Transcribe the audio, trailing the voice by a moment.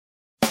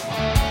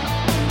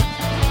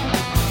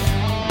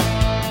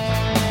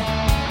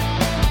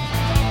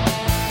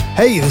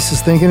Hey, this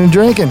is Thinking and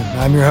Drinking.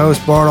 I'm your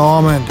host, Bart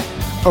Almond.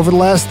 Over the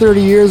last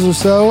 30 years or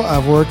so,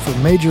 I've worked for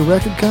major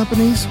record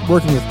companies,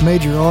 working with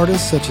major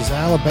artists such as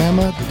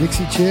Alabama, the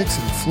Dixie Chicks,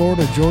 and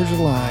Florida Georgia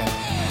Line.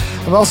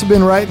 I've also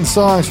been writing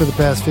songs for the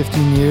past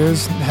 15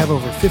 years, and have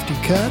over 50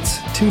 cuts,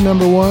 2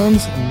 number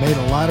ones, and made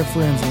a lot of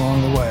friends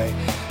along the way.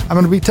 I'm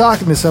going to be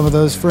talking to some of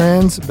those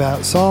friends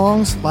about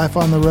songs, life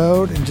on the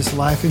road, and just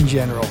life in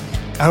general.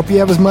 I hope you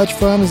have as much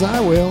fun as I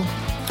will.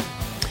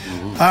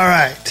 All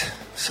right,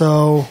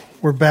 so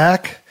we're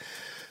back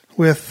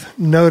with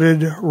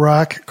noted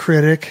rock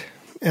critic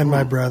and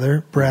my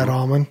brother, Brad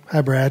Almond.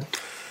 Hi, Brad.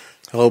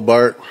 Hello,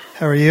 Bart.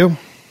 How are you?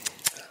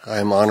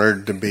 I'm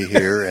honored to be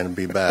here and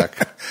be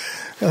back.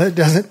 Well, it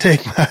doesn't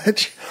take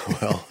much.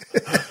 Well,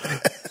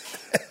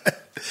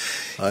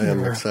 I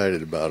am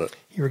excited about it.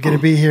 You were going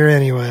to be here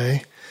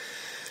anyway.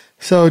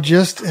 So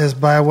just as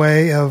by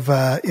way of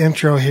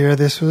intro here,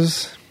 this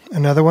was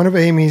another one of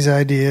Amy's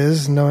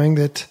ideas, knowing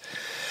that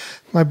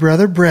my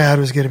brother Brad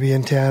was going to be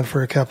in town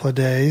for a couple of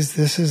days.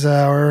 This is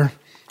our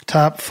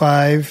top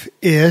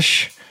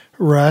 5-ish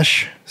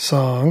Rush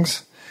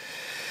songs.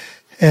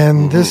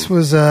 And this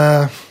was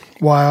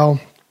while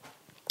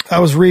I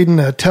was reading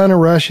a ton of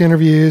Rush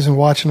interviews and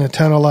watching a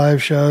ton of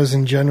live shows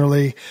and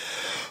generally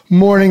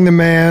mourning the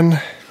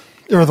man,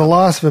 or the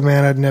loss of a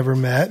man I'd never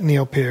met,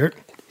 Neil Peart.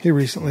 He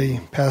recently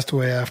passed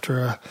away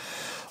after a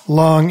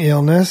long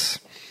illness.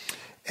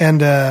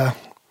 And,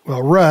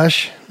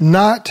 Rush,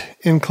 not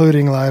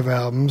including live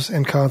albums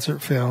and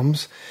concert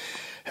films,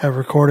 have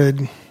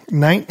recorded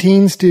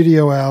 19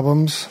 studio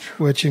albums,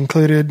 which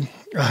included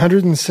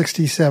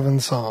 167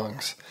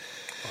 songs.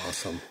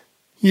 Awesome.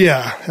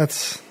 Yeah,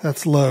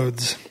 that's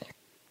loads.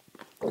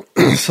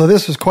 So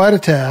this was quite a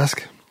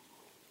task,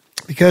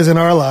 because in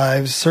our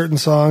lives, certain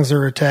songs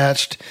are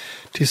attached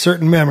to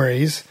certain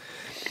memories.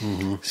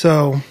 Mm-hmm.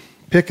 So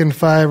picking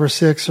 5 or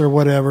 6 or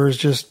whatever is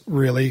just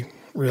really,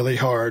 really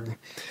hard.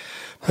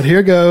 But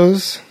here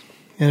goes.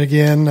 And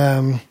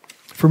again,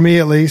 for me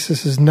at least,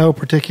 this is no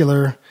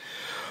particular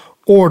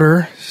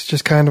order. It's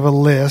just kind of a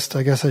list.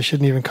 I guess I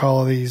shouldn't even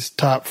call these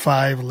top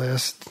 5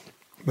 lists,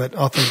 but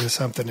I'll think of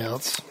something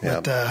else.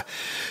 Yeah. But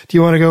do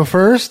you want to go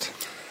first?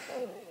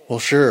 Well,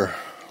 sure.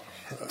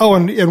 Oh,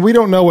 and we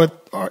don't know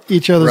what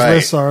each other's Right.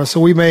 lists are, so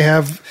we may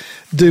have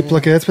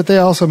duplicates, but they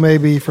also may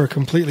be for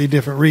completely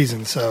different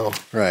reasons. So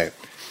Right.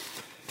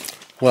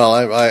 Well,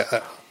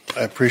 I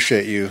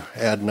appreciate you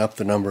adding up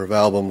the number of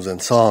albums and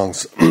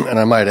songs, and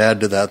I might add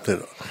to that,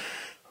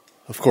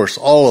 of course,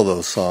 all of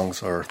those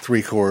songs are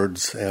 3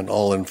 chords and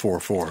all in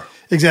 4/4.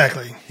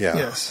 exactly. Yeah.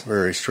 Yes.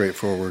 Very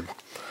straightforward.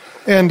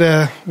 And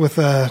with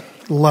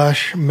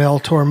lush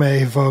Mel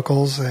Torme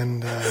vocals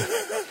and a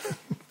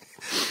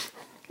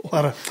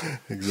lot of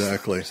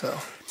Exactly. so.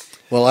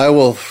 Well, I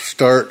will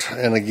start,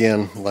 and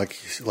again,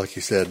 like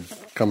you said,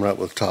 coming up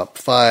with top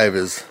 5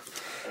 is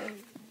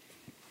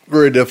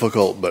very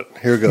difficult, but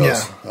here goes.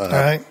 Yeah. All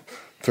right.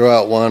 Throw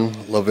out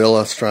one, La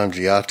Villa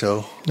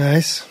Strangiato.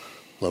 Nice.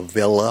 La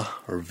Villa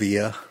or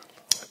Via.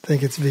 I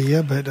think it's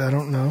Via, but I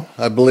don't know.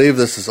 I believe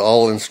this is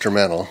all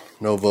instrumental,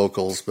 no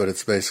vocals, but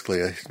it's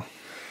basically a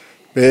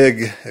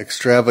big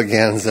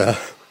extravaganza.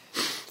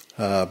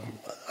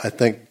 I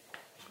think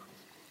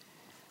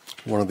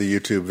one of the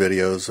YouTube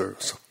videos,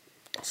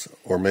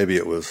 or maybe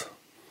it was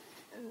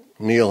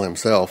Neil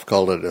himself,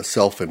 called it a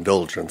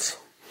self-indulgence.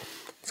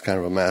 It's kind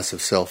of a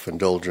massive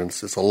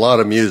self-indulgence. It's a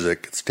lot of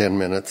music. It's 10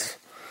 minutes.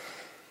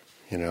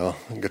 You know,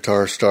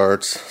 guitar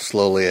starts,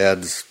 slowly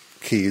adds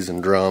keys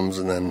and drums,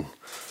 and then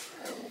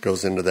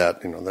goes into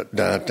that, that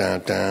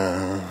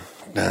da-da-da,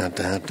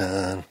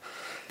 da-da-da,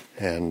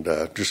 and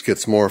just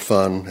gets more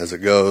fun as it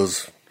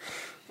goes.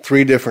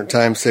 3 different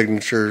time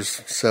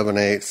signatures,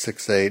 7/8,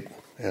 6/8,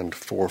 and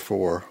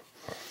 4/4.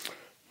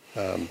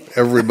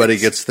 Everybody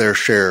gets their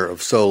share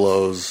of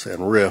solos and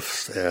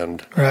riffs,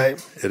 and Right.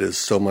 it is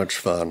so much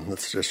fun.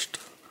 It's just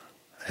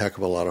a heck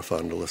of a lot of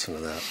fun to listen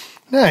to that.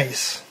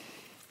 Nice.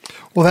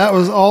 Well, that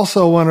was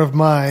also one of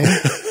mine.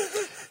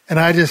 And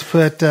I just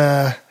put,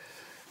 I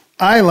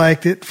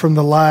liked it from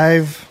the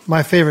live,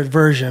 my favorite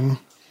version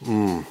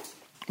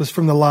was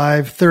from the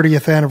live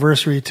 30th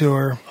anniversary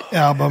tour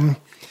album.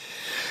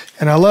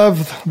 And I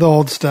love the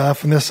old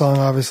stuff, and this song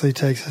obviously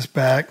takes us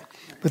back.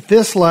 But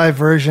this live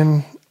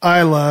version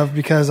I love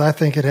because I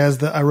think it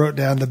has I wrote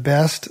down the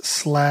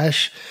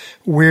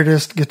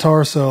best/weirdest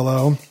guitar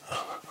solo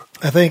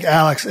I think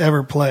Alex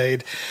ever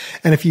played.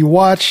 And if you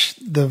watch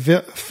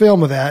the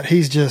film of that,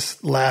 he's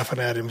just laughing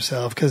at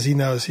himself because he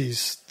knows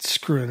he's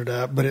screwing it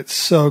up, but it's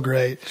so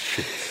great.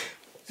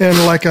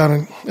 And like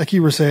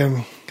you were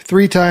saying,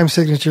 3 time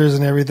signatures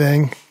and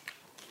everything.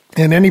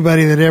 And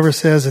anybody that ever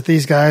says that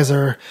these guys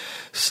are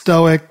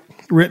stoic,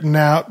 written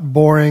out,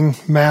 boring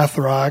math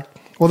rock,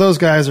 well, those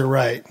guys are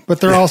right, but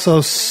they're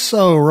also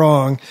so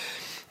wrong.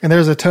 And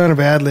there's a ton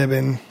of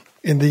ad-libbing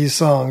in these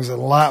songs, a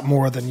lot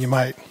more than you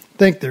might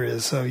think there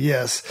is. So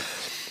yes,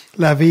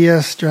 La Via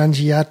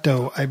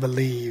Strangiato, I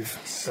believe.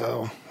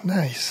 So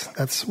nice.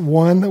 That's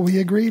one that we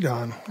agreed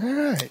on. All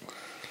right.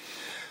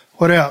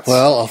 What else?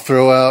 Well, I'll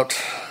throw out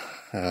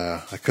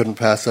I couldn't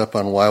pass up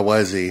on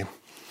YYZ.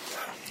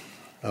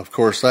 Of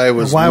course, I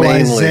was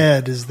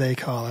YYZ, as they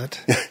call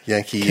it.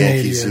 Yankee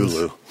Canadians.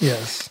 Zulu.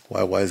 Yes.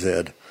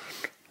 YYZ.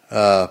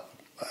 I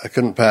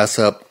couldn't pass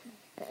up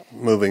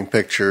Moving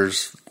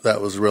Pictures.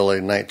 That was really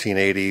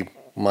 1980.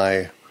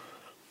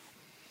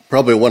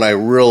 Probably when I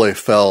really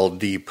fell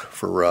deep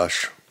for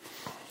Rush.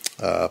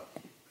 A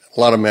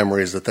lot of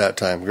memories at that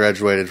time.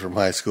 Graduated from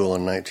high school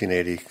in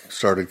 1980.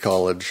 Started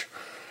college.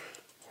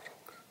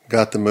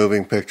 Got the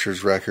Moving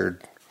Pictures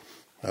record.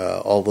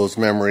 All those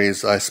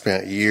memories. I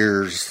spent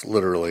years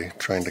literally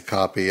trying to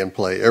copy and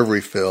play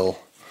every fill,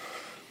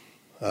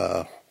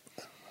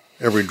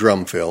 every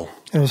drum fill.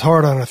 It was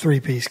hard on a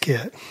 3-piece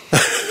kit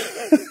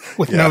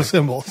with no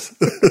cymbals.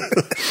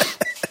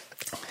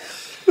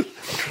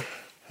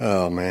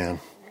 Oh, man.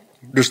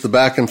 Just the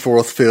back and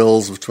forth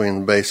fills between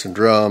the bass and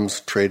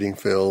drums, trading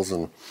fills.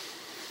 And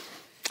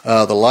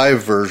the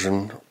live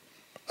version,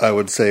 I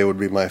would say, would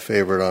be my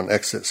favorite on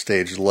Exit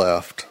Stage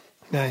Left.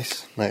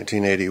 Nice.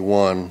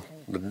 1981.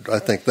 I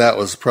think that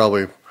was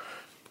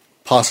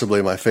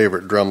possibly my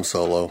favorite drum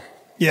solo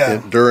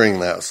during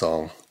that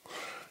song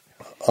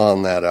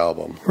on that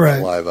album, right.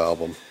 Live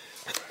album.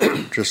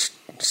 Just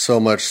so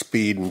much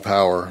speed and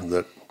power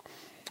that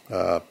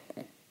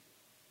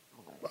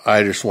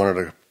I just wanted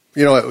to,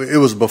 it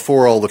was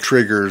before all the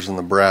triggers and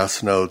the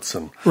brass notes,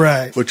 and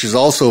right, which is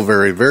also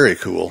very, very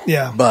cool.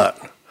 Yeah. But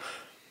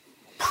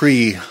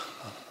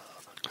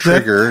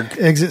pre-triggered.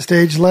 Exit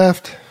Stage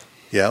Left?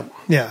 Yep.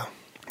 Yeah.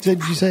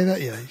 Did you say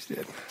that? Yeah, you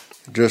did.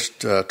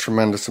 Just a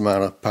tremendous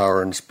amount of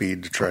power and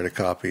speed to try to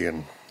copy,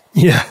 and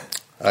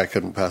I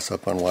couldn't pass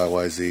up on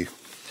YYZ.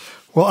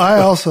 Well, I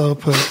also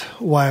put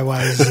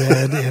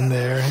YYZ in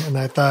there, and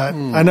I thought,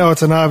 I know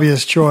it's an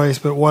obvious choice,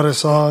 but what a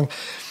song.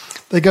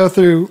 They go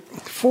through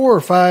 4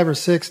 or 5 or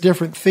 6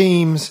 different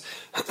themes.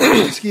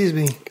 Excuse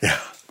me. Yeah.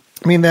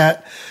 I mean,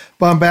 that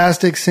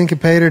bombastic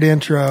syncopated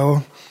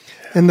intro,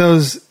 and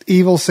those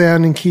evil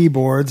sounding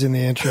keyboards in the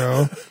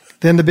intro,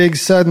 then the big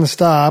sudden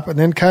stop, and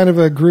then kind of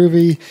a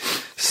groovy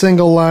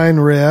single line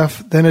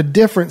riff, then a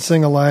different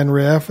single line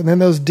riff, and then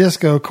those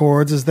disco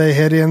chords as they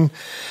head in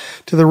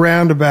to the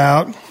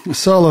roundabout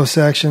solo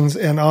sections,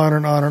 and on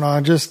and on and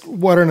on. Just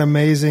what an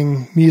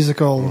amazing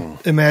musical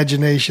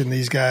imagination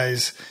these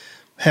guys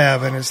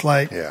have. And it's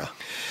like,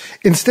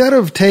 instead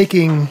of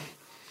taking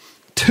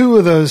 2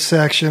 of those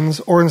sections,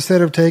 or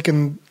instead of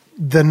taking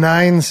the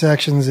 9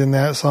 sections in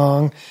that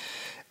song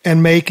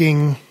and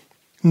making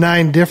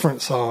 9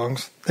 different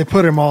songs, they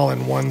put them all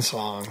in one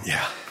song.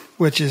 Yeah.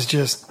 Which is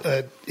just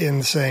an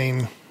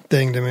insane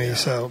thing to me. Yeah.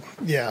 So,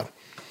 yeah.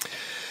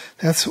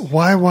 That's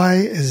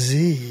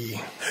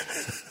YYZ.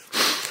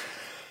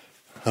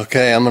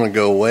 Okay, I'm going to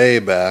go way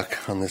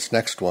back on this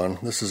next one.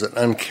 This is an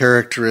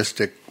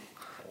uncharacteristic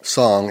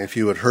song. If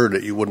you had heard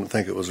it, you wouldn't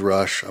think it was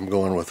Rush. I'm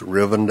going with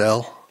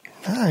Rivendell.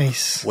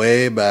 Nice.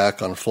 Way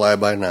back on Fly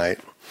By Night.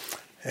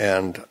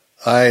 And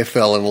I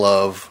fell in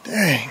love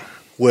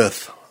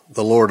with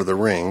The Lord of the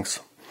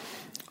Rings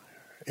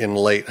in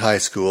late high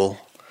school.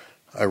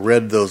 I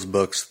read those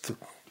books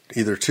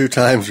either 2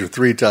 times or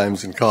 3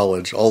 times in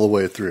college, all the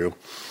way through.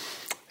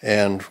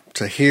 And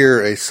to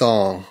hear a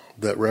song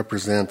that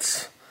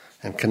represents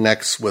and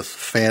connects with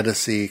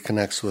fantasy,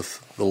 connects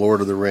with The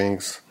Lord of the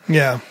Rings.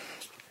 Yeah.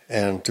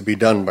 And to be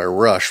done by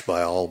Rush,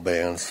 by all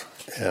bands.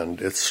 And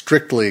it's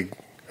strictly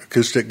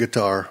acoustic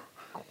guitar,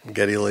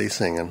 Geddy Lee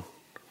singing.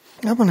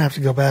 I'm going to have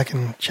to go back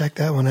and check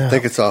that one out. I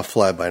think it's off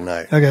Fly By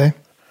Night. Okay.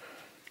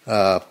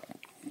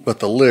 But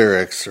the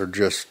lyrics are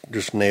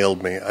just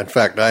nailed me. In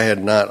fact,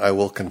 I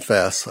will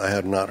confess, I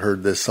had not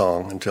heard this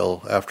song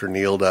until after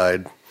Neil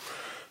died.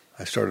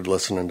 I started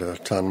listening to a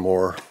ton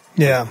more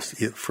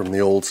from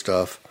the old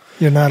stuff.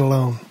 You're not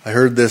alone. I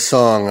heard this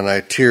song and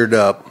I teared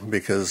up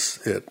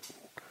because it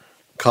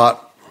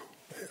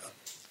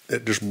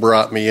just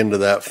brought me into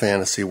that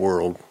fantasy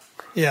world.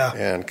 Yeah.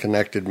 And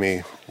connected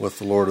me with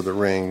the Lord of the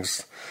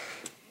Rings.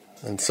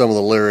 And some of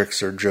the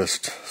lyrics are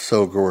just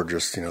so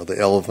gorgeous. The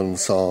elven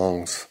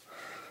songs.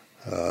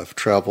 I've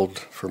traveled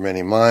for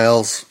many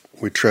miles.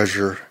 We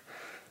treasure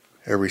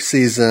every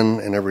season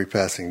and every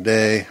passing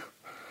day.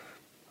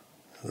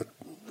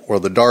 Where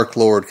the Dark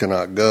Lord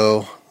cannot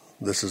go,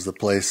 this is the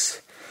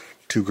place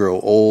to grow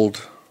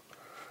old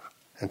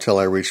until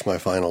I reach my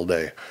final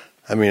day.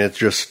 I mean, it's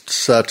just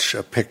such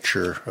a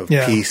picture of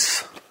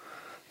peace,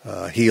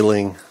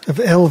 healing. Of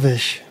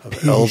elvish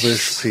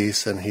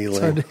peace and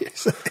healing.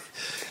 It's hard to say.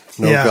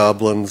 No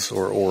goblins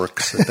or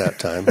orcs at that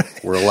time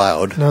were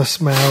allowed. No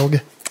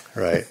Smaug.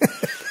 Right.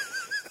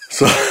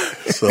 So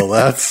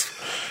that's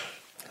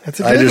a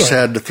good I just one.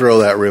 had to throw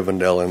that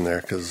Rivendell in there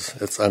because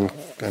it's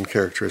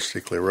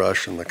uncharacteristically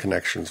Rush and the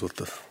connections with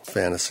the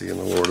fantasy and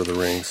the Lord of the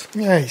Rings.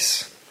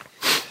 Nice.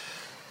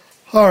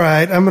 All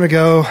right, I'm going to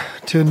go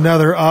to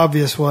another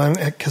obvious one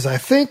because I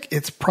think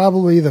it's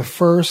probably the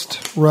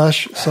first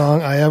Rush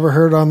song I ever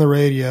heard on the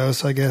radio,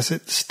 so I guess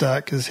it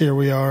stuck because here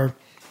we are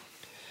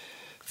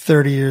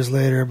 30 years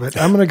later. But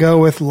I'm going to go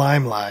with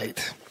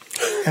Limelight.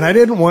 And I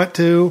didn't want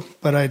to,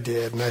 but I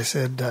did. And I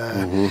said,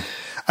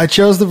 I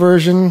chose the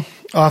version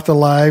off the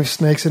live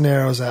Snakes and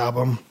Arrows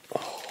album.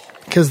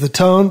 Because the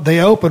tone, they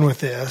open with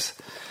this.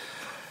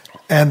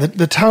 And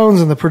the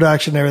tones and the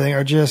production and everything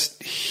are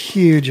just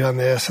huge on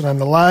this. And on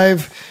the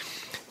live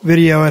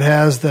video, it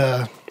has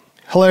the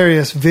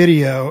hilarious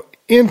video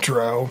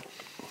intro,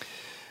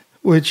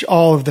 which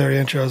all of their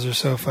intros are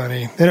so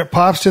funny. Then it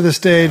pops to the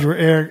stage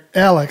where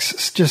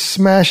Alex just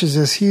smashes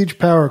this huge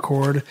power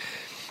chord.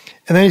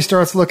 And then he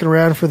starts looking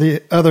around for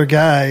the other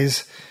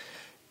guys.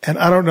 And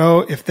I don't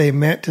know if they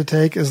meant to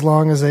take as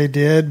long as they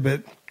did,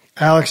 but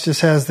Alex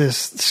just has this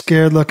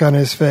scared look on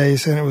his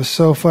face. And it was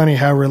so funny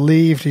how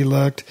relieved he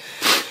looked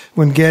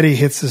when Geddy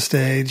hits the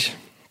stage.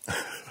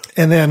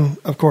 And then,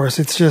 of course,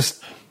 it's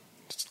just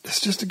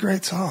a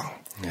great song.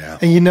 Yeah.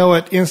 And you know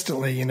it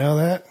instantly, you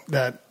know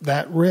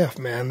that riff,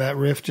 man. That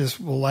riff just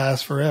will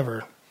last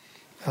forever.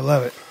 I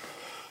love it.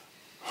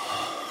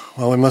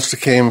 Well, we must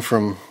have came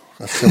from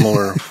a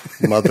similar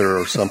mother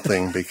or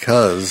something,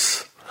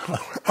 because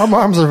Our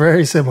moms are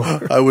very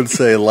similar. I would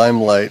say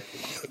Limelight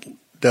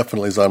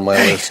definitely is on my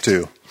list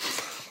too.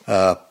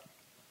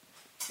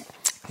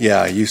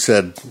 Yeah, you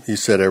said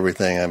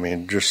everything. I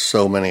mean, just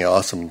so many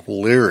awesome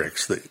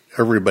lyrics that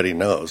everybody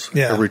knows.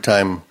 Yeah. Every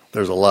time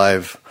there's a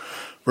live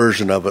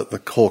version of it,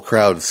 the whole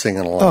crowd is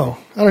singing along. Oh,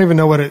 I don't even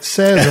know what it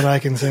says, and I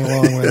can sing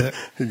along with it.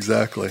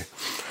 Exactly.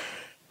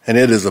 And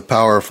it is a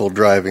powerful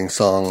driving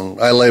song.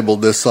 I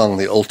labeled this song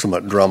the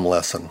ultimate drum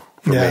lesson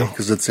for me,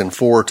 because it's in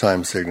 4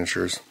 time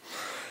signatures.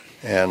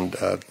 And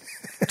to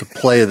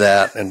play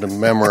that and to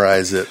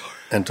memorize it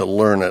and to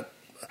learn it,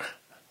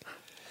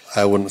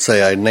 I wouldn't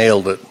say I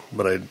nailed it,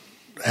 but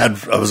I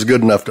was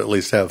good enough to at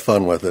least have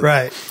fun with it.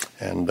 Right.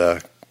 And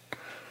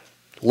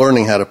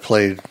learning how to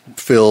play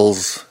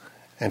fills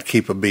and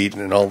keep a beat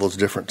in all those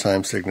different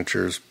time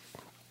signatures.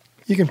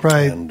 You can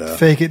probably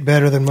fake it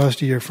better than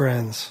most of your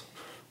friends.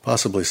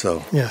 Possibly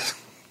so. Yes.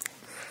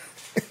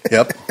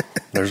 Yep.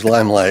 There's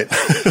Limelight.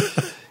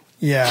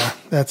 Yeah,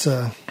 that's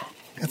a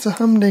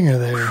humdinger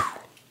there.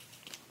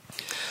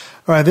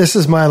 All right, this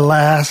is my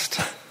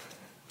last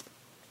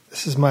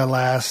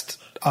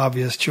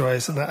obvious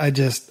choice, and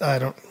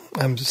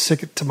I'm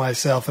sick to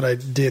myself that I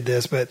did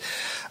this, but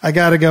I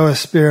got to go with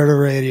Spirit of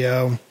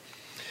Radio,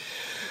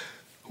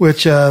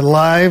 which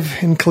live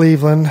in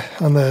Cleveland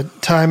on the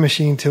Time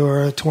Machine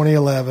Tour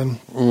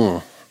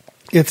 2011.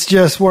 It's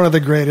just one of the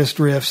greatest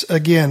riffs.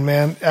 Again,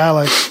 man,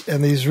 Alex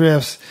and these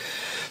riffs,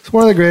 it's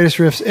one of the greatest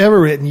riffs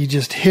ever written. You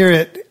just hear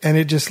it, and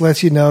it just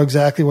lets you know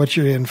exactly what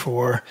you're in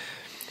for.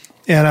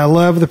 And I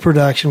love the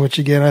production, which,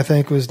 again, I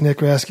think was Nick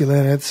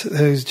Raskulinecz,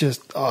 who's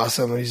just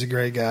awesome. He's a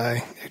great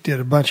guy. He did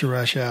a bunch of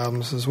Rush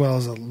albums as well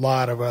as a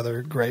lot of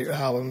other great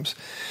albums.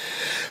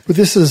 But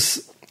this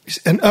is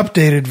an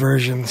updated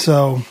version,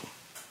 so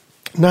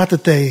not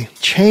that they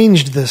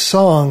changed the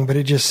song, but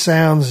it just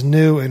sounds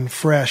new and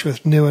fresh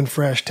with new and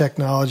fresh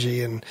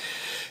technology and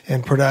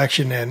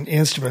production and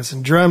instruments,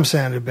 and drums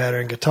sounded better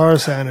and guitar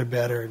sounded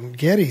better and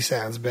Geddy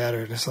sounds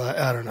better. And it's like,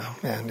 I don't know,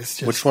 man. It's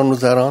just. Which one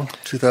was that on?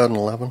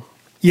 2011?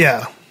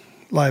 Yeah.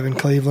 Live in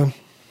Cleveland.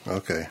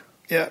 Okay.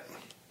 Yeah.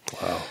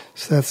 Wow.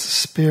 So that's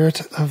Spirit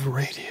of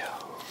Radio.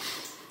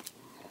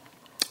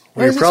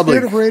 Well, is it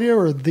Spirit of Radio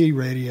or The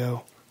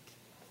Radio?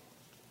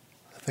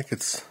 I think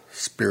it's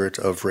Spirit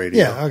of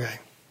Radio. Yeah, okay.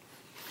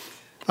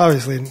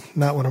 Obviously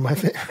not one of my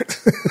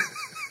favorites.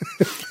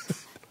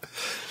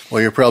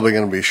 Well, you're probably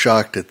going to be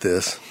shocked at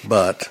this,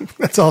 but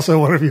that's also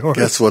one of yours.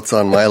 Guess what's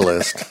on my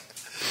list?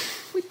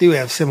 We do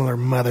have similar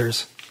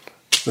mothers.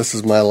 This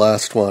is my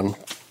last one.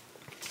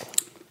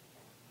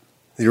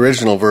 The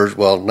original version,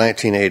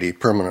 1980,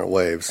 Permanent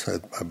Waves,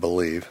 I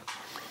believe.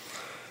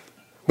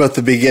 But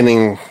the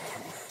beginning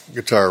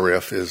guitar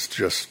riff is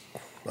just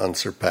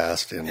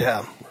unsurpassed in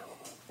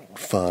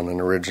fun and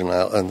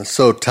original, and it's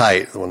so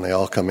tight when they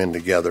all come in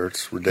together.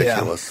 It's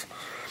ridiculous.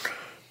 Yeah.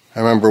 I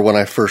remember when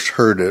I first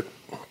heard it,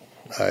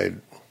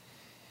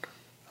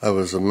 I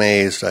was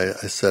amazed. I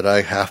said,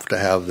 I have to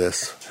have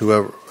this.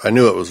 I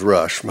knew it was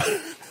Rush.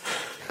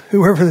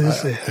 Whoever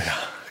this is.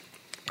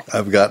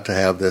 I've got to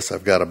have this.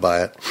 I've got to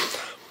buy it.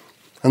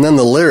 And then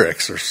the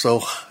lyrics are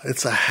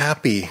it's a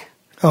happy,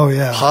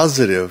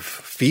 positive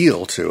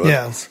feel to it.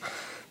 Yeah.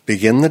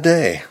 Begin the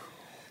day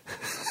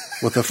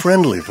with a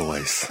friendly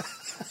voice,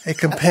 a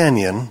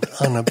companion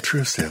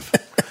unobtrusive.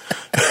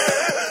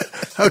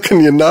 How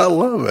can you not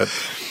love it?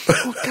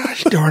 Oh,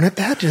 gosh darn it,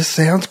 that just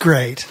sounds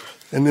great.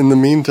 And in the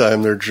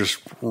meantime, they're just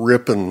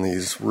ripping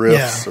these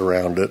riffs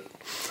around it.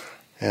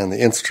 And the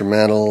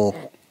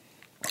instrumental,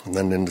 and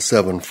then into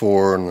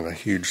 7/4, and then a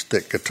huge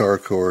thick guitar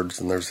chords,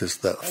 and there's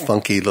that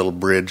funky little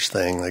bridge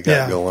thing they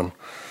got going.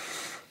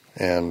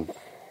 And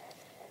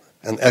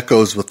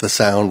echoes with the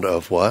sound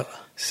of what?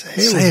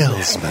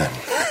 Salesman.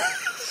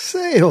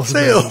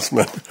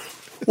 Salesman.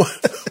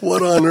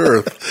 What on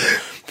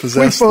earth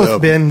possessed We've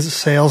both been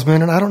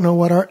salesmen, and I don't know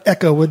what our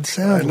echo would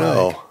sound like. I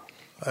know.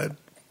 I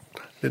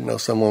didn't know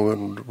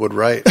someone would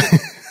write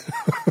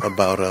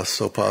about us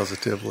so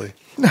positively.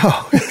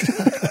 No.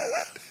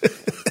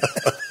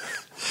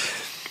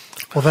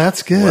 Well,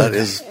 that's good. Well,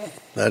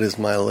 that is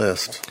my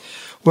list.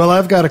 Well,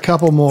 I've got a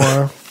couple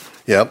more.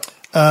 Yep.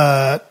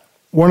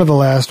 one of the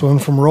last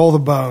ones from Roll the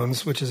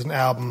Bones, which is an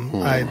album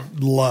I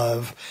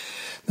love.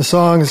 The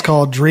song is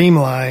called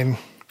Dreamline,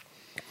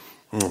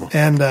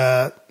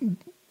 and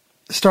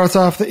starts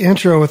off the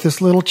intro with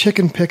this little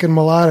chicken picking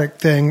melodic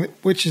thing,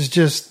 which is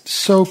just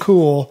so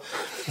cool.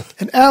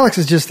 And Alex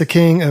is just the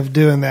king of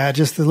doing that,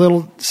 just the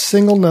little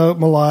single note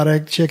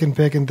melodic chicken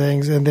picking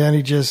things, and then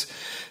he just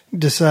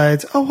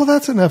decides, oh, well,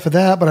 that's enough of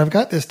that, but I've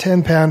got this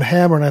 10-pound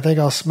hammer, and I think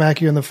I'll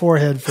smack you in the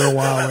forehead for a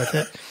while with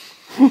it.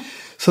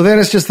 So then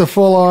it's just the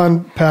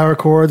full-on power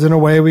chords, and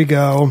away we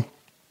go.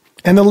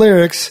 And the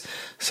lyrics,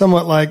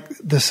 somewhat like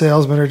The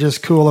Salesman, are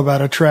just cool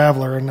about a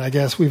traveler, and I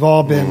guess we've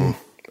all been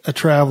a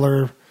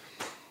traveler,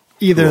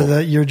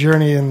 either your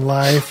journey in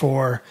life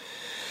or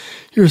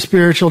your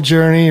spiritual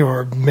journey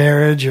or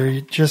marriage,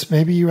 or just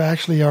maybe you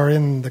actually are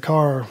in the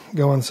car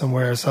going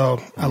somewhere.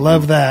 So I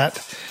love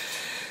that.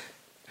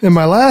 And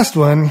my last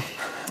one,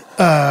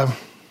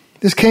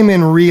 this came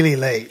in really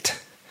late.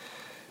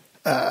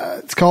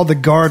 It's called The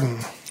Garden,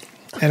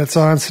 and it's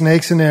on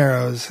Snakes and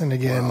Arrows. And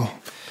again,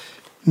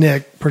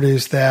 Nick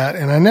produced that.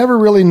 And I never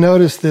really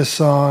noticed this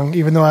song,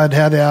 even though I'd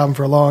had the album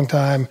for a long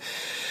time,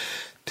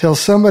 till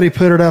somebody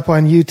put it up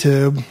on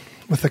YouTube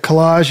with a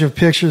collage of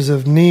pictures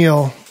of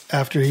Neil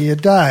after he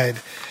had died.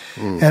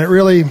 And it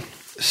really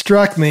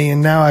struck me,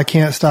 and now I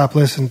can't stop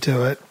listening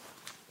to it.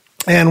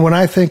 And when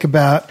I think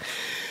about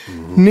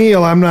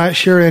Neil, I'm not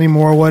sure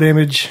anymore what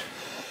image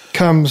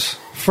comes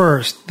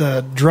first.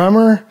 The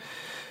drummer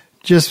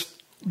just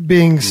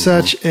being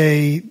such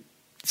a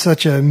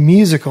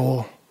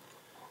musical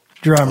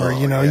drummer,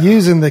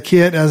 using the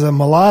kit as a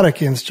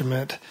melodic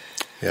instrument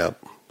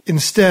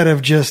instead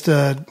of just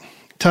a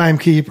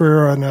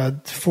timekeeper and a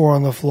 4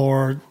 on the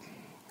floor.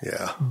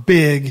 Yeah.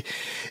 Big.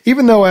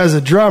 Even though as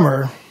a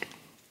drummer,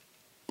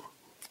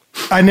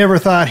 I never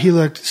thought he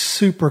looked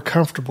super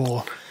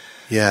comfortable.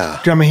 Yeah.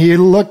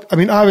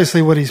 Drumming.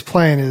 Obviously what he's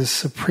playing is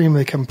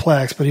supremely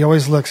complex, but he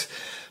always looks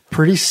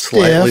pretty stiff.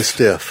 Slightly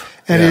stiff.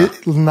 And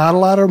not a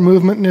lot of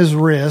movement in his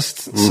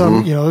wrists.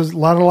 Some, there's a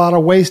lot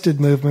of wasted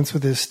movements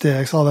with his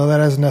sticks, although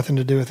that has nothing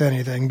to do with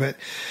anything. But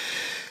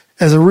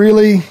as a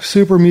really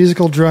super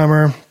musical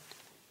drummer,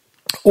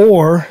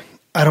 or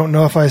I don't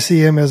know if I see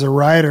him as a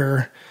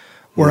writer,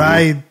 where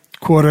I,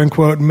 quote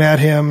unquote, met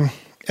him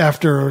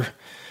after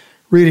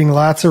reading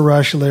lots of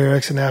Rush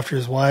lyrics and after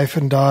his wife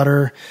and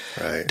daughter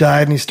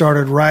died, and he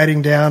started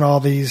writing down all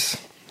these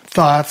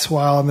thoughts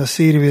while in the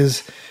seat of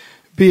his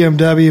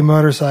BMW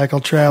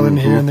motorcycle, traveling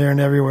here and there and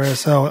everywhere.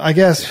 So I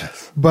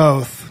guess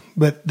both,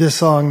 but this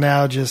song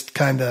now just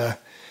kind of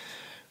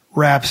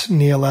wraps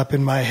Neil up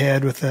in my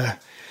head with a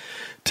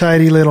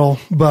tidy little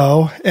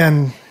bow.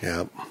 And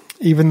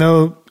even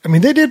though,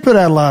 they did put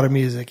out a lot of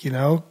music,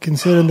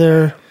 considering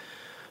their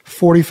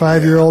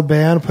 45-year-old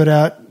band put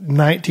out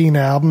 19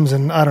 albums,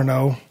 and I don't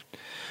know.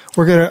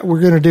 We're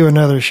gonna do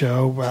another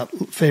show about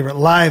favorite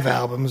live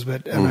albums,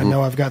 but and I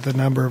know I've got the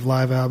number of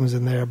live albums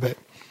in there, but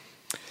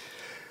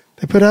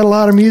they put out a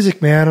lot of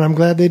music, man, and I'm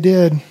glad they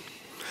did.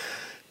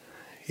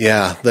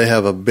 Yeah, they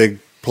have a big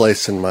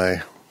place in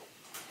my,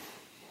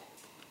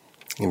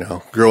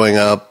 growing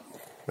up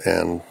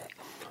and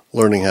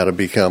learning how to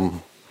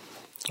become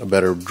a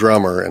better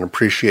drummer and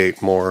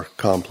appreciate more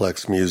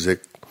complex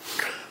music.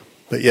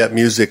 But yet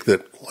music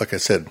that, like I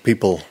said,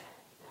 people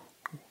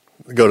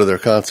go to their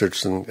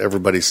concerts and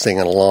everybody's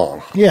singing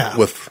along. Yeah.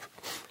 With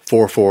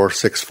 4/4,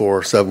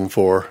 6/4,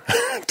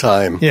 7/4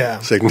 time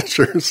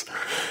signatures.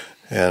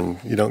 And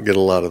you don't get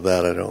a lot of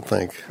that, I don't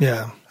think.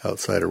 Yeah.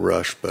 Outside of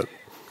Rush.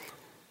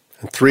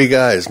 And 3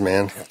 guys,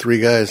 man. 3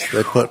 guys,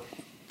 they put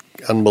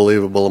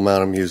unbelievable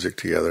amount of music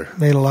together.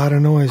 Made a lot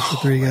of noise for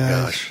 3 guys.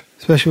 Gosh.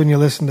 Especially when you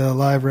listen to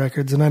live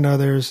records. And I know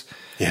there's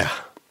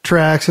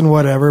tracks and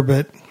whatever,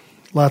 but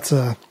a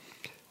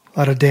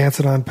lot of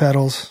dancing on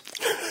pedals.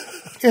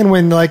 And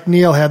when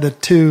Neil had the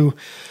 2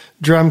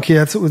 drum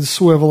kits that would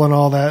swivel and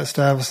all that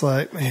stuff, it's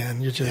like,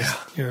 man,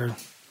 you're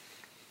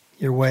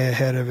way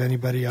ahead of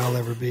anybody I'll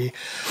ever be.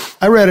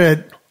 I read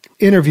an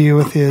interview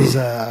with his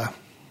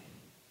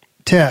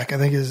tech. I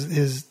think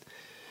his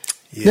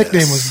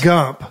nickname was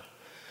Gump,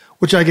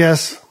 which I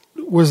guess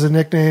was the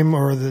nickname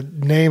or the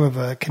name of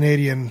a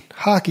Canadian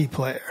hockey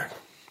player.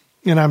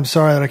 And I'm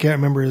sorry that I can't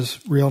remember his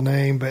real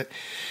name, but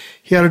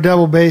he had a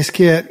double bass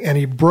kit, and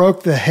he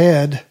broke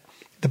the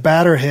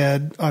batter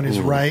head on his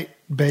right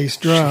bass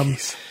drum.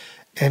 Jeez.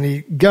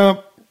 And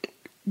Gump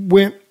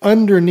went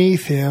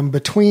underneath him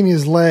between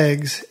his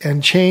legs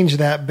and changed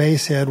that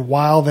bass head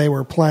while they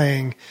were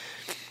playing.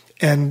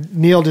 And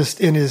Neil just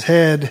in his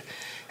head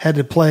had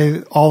to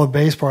play all the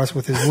bass parts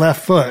with his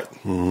left foot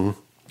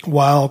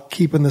while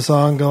keeping the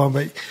song going.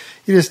 But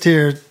you just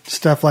hear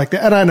stuff like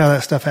that. And I know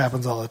that stuff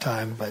happens all the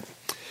time, but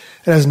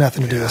it has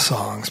nothing to do with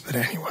songs. But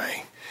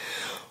anyway.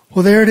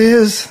 Well, there it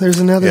is. There's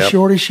another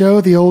Shorty Show,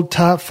 the old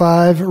top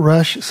 5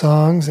 Rush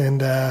songs.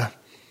 And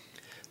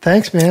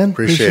thanks, man.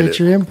 Appreciate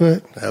your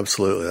input.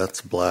 Absolutely.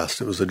 That's a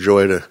blast. It was a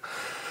joy to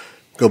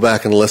go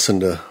back and listen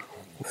to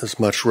as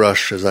much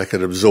Rush as I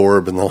could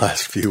absorb in the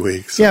last few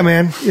weeks. Yeah,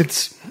 man.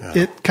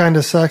 It kind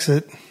of sucks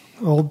that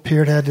Old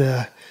Peart had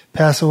to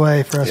pass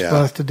away for us Yeah.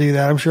 both to do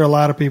that. I'm sure a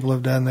lot of people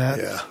have done that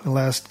Yeah. the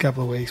last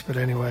couple of weeks. But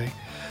anyway.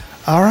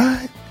 All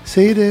right.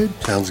 See you,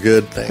 dude. Sounds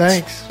good. Thanks.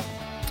 Thanks.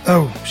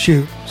 Oh,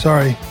 shoot.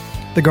 Sorry.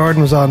 The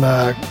garden was on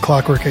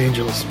Clockwork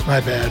Angels. My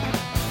bad.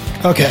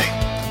 Okay.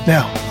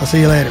 Now, I'll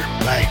see you later.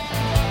 Bye.